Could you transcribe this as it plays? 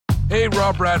Hey,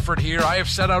 Rob Bradford here. I have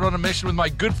set out on a mission with my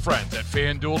good friends at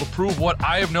FanDuel to prove what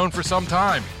I have known for some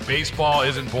time. Baseball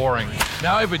isn't boring.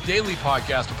 Now I have a daily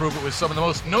podcast to prove it with some of the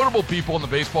most notable people in the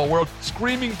baseball world,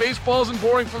 screaming baseball isn't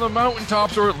boring from the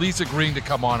mountaintops, or at least agreeing to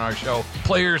come on our show.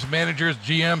 Players, managers,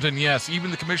 GMs, and yes, even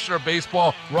the commissioner of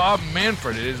baseball, Rob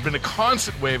Manfred. It has been a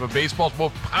constant wave of baseball's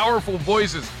most powerful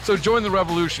voices. So join the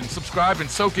revolution. Subscribe and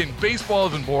soak in Baseball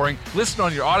Isn't Boring. Listen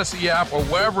on your Odyssey app or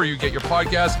wherever you get your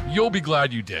podcasts. You'll be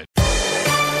glad you did.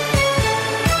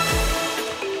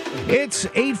 It's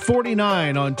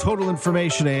 8:49 on Total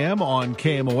Information AM on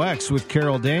KMOX with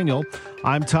Carol Daniel.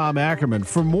 I'm Tom Ackerman.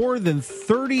 For more than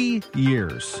 30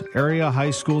 years, area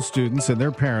high school students and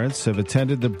their parents have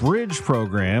attended the Bridge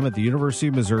program at the University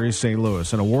of Missouri St.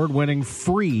 Louis, an award-winning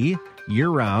free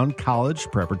year-round college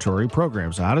preparatory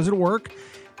program. So how does it work?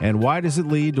 And why does it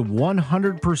lead to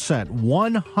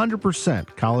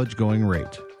 100% college-going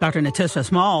rate? Dr. Natisha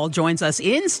Small joins us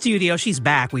in studio. She's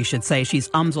back, we should say. She's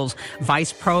UMSL's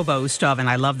Vice Provost of, and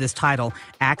I love this title,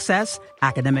 Access,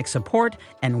 Academic Support,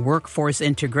 and Workforce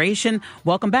Integration.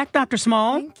 Welcome back, Dr.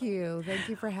 Small. Thank you. Thank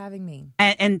you for having me.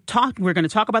 We're going to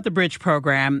talk about the Bridge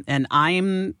program, and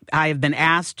I have been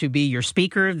asked to be your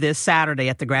speaker this Saturday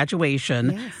at the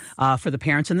graduation. Yes. For the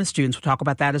parents and the students. We'll talk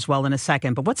about that as well in a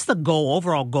second. But what's the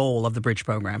overall goal of the Bridge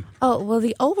program? Oh, well,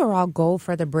 the overall goal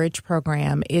for the Bridge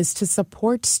program is to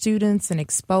support students and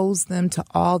expose them to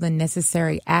all the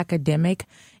necessary academic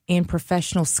and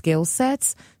professional skill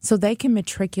sets so they can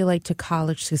matriculate to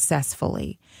college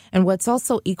successfully. And what's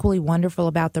also equally wonderful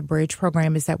about the Bridge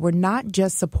program is that we're not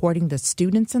just supporting the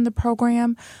students in the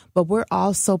program, but we're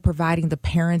also providing the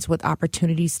parents with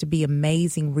opportunities to be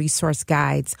amazing resource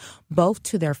guides, both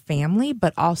to their family,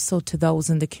 but also to those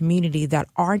in the community that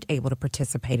aren't able to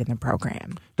participate in the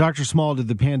program. Dr. Small, did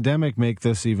the pandemic make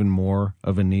this even more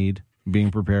of a need?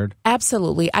 Being prepared?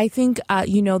 Absolutely. I think,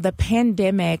 the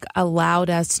pandemic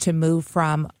allowed us to move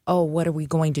from, what are we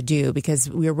going to do? Because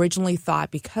we originally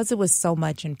thought because it was so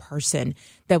much in person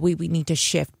that we would need to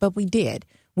shift, but we did.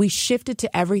 We shifted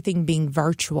to everything being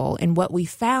virtual. And what we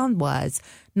found was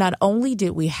not only did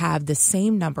we have the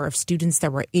same number of students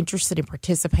that were interested in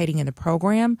participating in the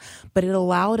program, but it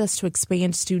allowed us to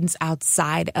expand students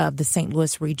outside of the St.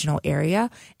 Louis regional area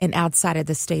and outside of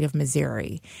the state of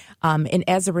Missouri. And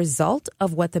as a result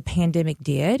of what the pandemic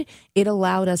did, it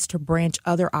allowed us to branch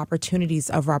other opportunities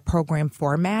of our program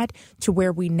format to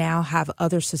where we now have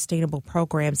other sustainable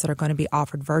programs that are going to be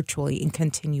offered virtually and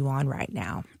continue on right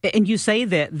now. And you say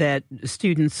that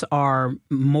students are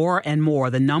more and more,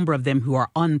 the number of them who are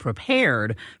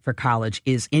unprepared for college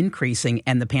is increasing,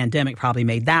 and the pandemic probably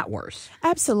made that worse.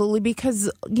 Absolutely,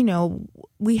 because,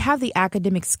 we have the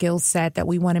academic skill set that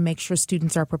we want to make sure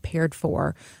students are prepared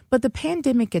for, but the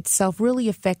pandemic itself really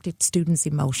affected students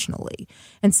emotionally.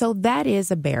 And so that is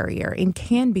a barrier and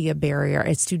can be a barrier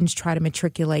as students try to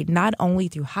matriculate not only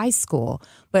through high school,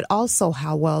 but also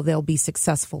how well they'll be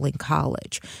successful in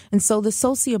college. And so the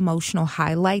socio-emotional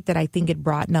highlight that I think it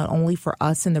brought not only for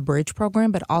us in the Bridge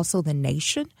program, but also the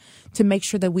nation to make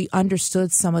sure that we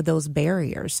understood some of those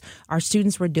barriers. Our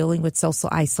students were dealing with social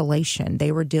isolation.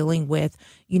 They were dealing with,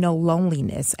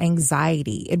 loneliness,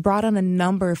 anxiety. It brought on a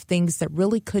number of things that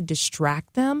really could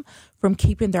distract them from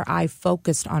keeping their eye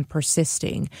focused on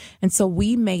persisting. And so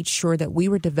we made sure that we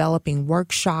were developing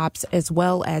workshops as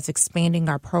well as expanding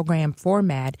our program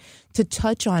format to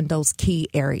touch on those key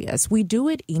areas. We do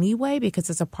it anyway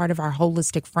because it's a part of our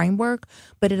holistic framework,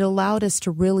 but it allowed us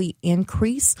to really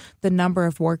increase the number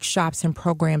of workshops and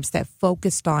programs that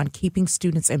focused on keeping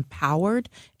students empowered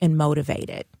and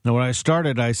motivated. Now, when I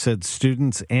started, I said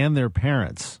students and their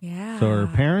parents. Yeah. So are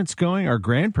parents going? Are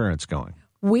grandparents going?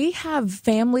 We have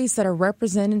families that are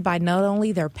represented by not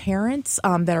only their parents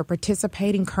that are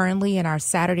participating currently in our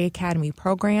Saturday Academy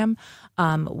program.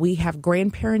 We have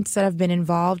grandparents that have been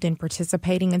involved in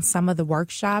participating in some of the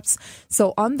workshops.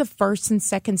 So on the first and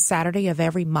second Saturday of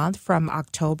every month from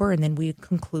October, and then we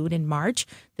conclude in March,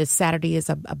 this Saturday is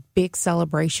a big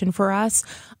celebration for us.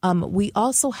 We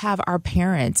also have our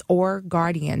parents or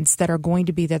guardians that are going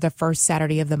to be there the first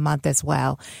Saturday of the month as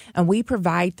well. And we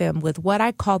provide them with what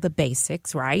I call the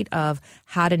basics, right, of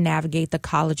how to navigate the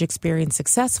college experience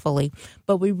successfully.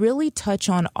 But we really touch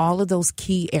on all of those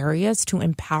key areas to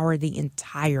empower the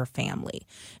entire family.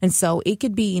 And so it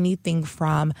could be anything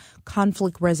from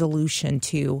conflict resolution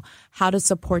to how to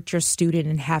support your student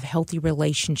and have healthy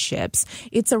relationships.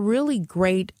 It's a really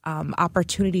great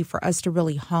opportunity for us to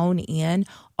really hone in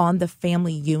on the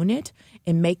family unit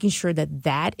and making sure that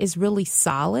that is really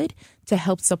solid to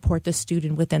help support the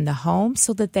student within the home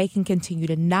so that they can continue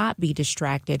to not be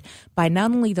distracted by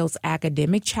not only those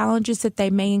academic challenges that they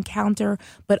may encounter,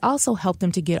 but also help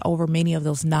them to get over many of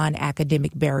those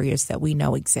non-academic barriers that we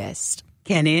know exist.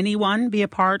 Can anyone be a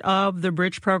part of the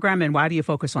Bridge program, and why do you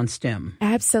focus on STEM?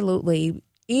 Absolutely.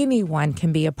 Anyone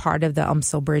can be a part of the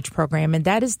UMSL Bridge program, and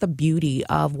that is the beauty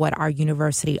of what our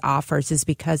university offers, is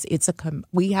because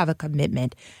we have a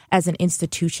commitment as an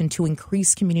institution to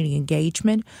increase community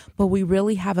engagement, but we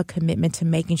really have a commitment to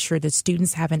making sure that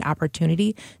students have an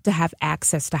opportunity to have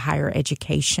access to higher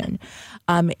education.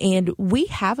 And we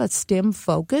have a STEM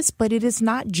focus, but it is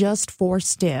not just for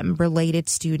STEM-related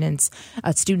students,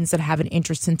 students that have an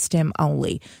interest in STEM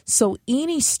only. So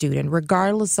any student,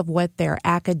 regardless of what their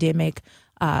academic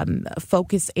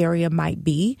focus area might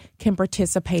be, can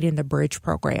participate in the Bridge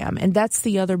program. And that's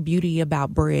the other beauty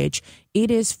about Bridge. It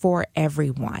is for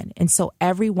everyone. And so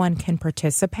everyone can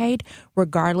participate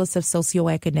regardless of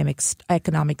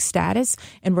socioeconomic status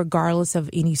and regardless of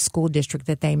any school district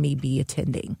that they may be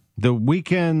attending. The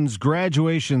weekend's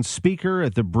graduation speaker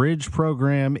at the Bridge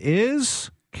program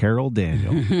is Carol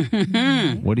Daniel.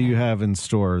 What do you have in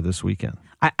store this weekend?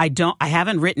 I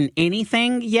haven't written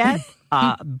anything yet.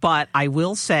 But I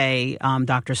will say,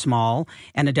 Dr. Small,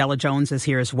 and Adela Jones is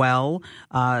here as well.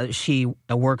 She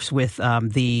works with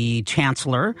the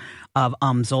chancellor of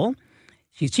UMSL.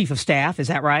 She's chief of staff. Is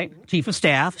that right? Chief of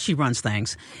staff. She runs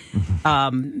things.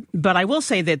 But I will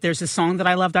say that there's this song that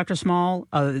I love, Dr. Small,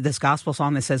 this gospel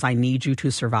song that says, "I need you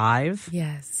to survive."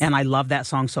 Yes. And I love that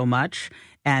song so much.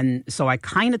 And so I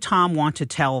kind of, Tom, want to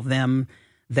tell them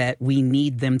that we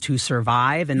need them to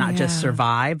survive, and not just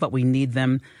survive, but we need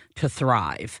them to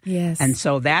thrive. Yes. And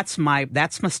so that's my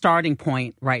starting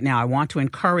point right now. I want to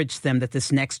encourage them that this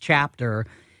next chapter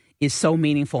is so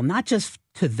meaningful, not just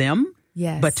to them,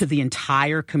 but to the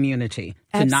entire community,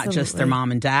 to not just their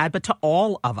mom and dad, but to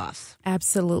all of us.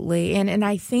 Absolutely. And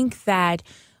I think that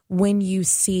when you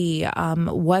see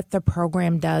what the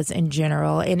program does in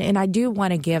general, and I do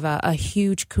want to give a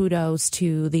huge kudos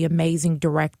to the amazing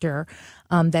director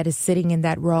that is sitting in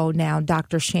that role now,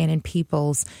 Dr. Shannon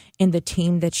Peoples, and the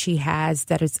team that she has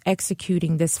that is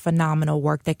executing this phenomenal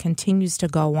work that continues to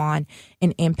go on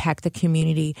and impact the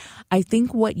community. I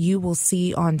think what you will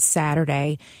see on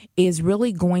Saturday is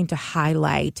really going to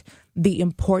highlight the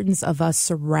importance of us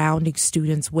surrounding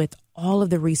students with all of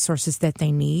the resources that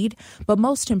they need. But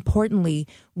most importantly,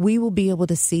 we will be able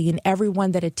to see, and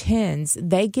everyone that attends,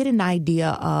 they get an idea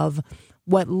of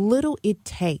what little it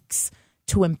takes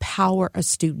to empower a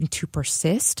student to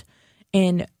persist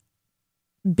and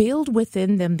build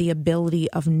within them the ability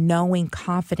of knowing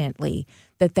confidently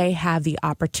that they have the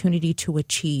opportunity to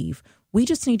achieve. We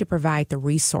just need to provide the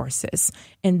resources,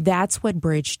 and that's what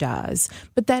Bridge does.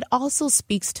 But that also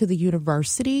speaks to the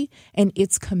university and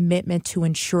its commitment to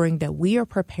ensuring that we are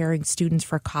preparing students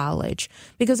for college,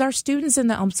 because our students in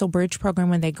the UMSL Bridge program,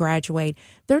 when they graduate,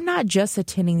 they're not just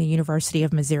attending the University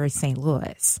of Missouri St.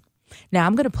 Louis. Now,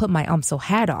 I'm going to put my UMSL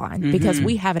hat on because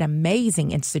we have an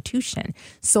amazing institution.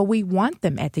 So we want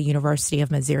them at the University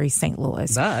of Missouri St.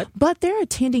 Louis. But they're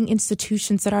attending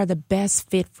institutions that are the best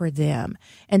fit for them.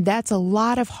 And that's a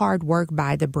lot of hard work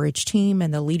by the Bridge team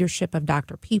and the leadership of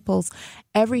Dr. Peoples.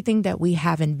 Everything that we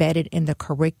have embedded in the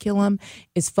curriculum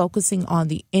is focusing on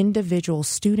the individual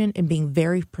student and being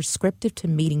very prescriptive to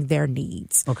meeting their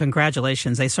needs. Well,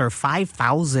 congratulations. They serve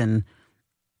 5,000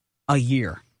 a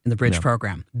year in the Bridge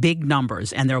program. Big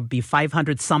numbers. And there will be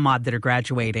 500 some odd that are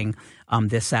graduating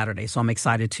this Saturday. So I'm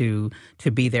excited to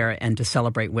be there and to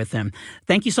celebrate with them.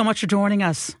 Thank you so much for joining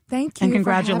us. Thank you. And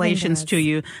congratulations to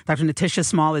you. Dr. Natisha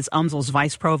Small is UMSL's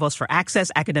Vice Provost for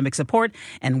Access, Academic Support,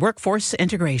 and Workforce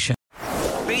Integration.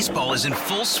 Baseball is in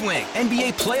full swing.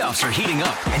 NBA playoffs are heating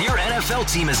up, and your NFL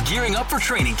team is gearing up for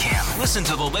training camp. Listen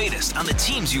to the latest on the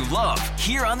teams you love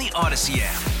here on the Odyssey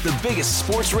app. The biggest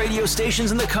sports radio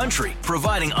stations in the country,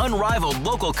 providing unrivaled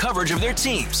local coverage of their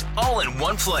teams, all in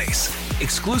one place.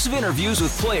 Exclusive interviews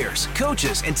with players,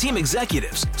 coaches, and team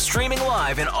executives, streaming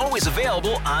live and always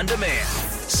available on demand.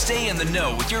 Stay in the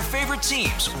know with your favorite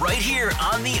teams right here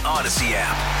on the Odyssey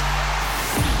app.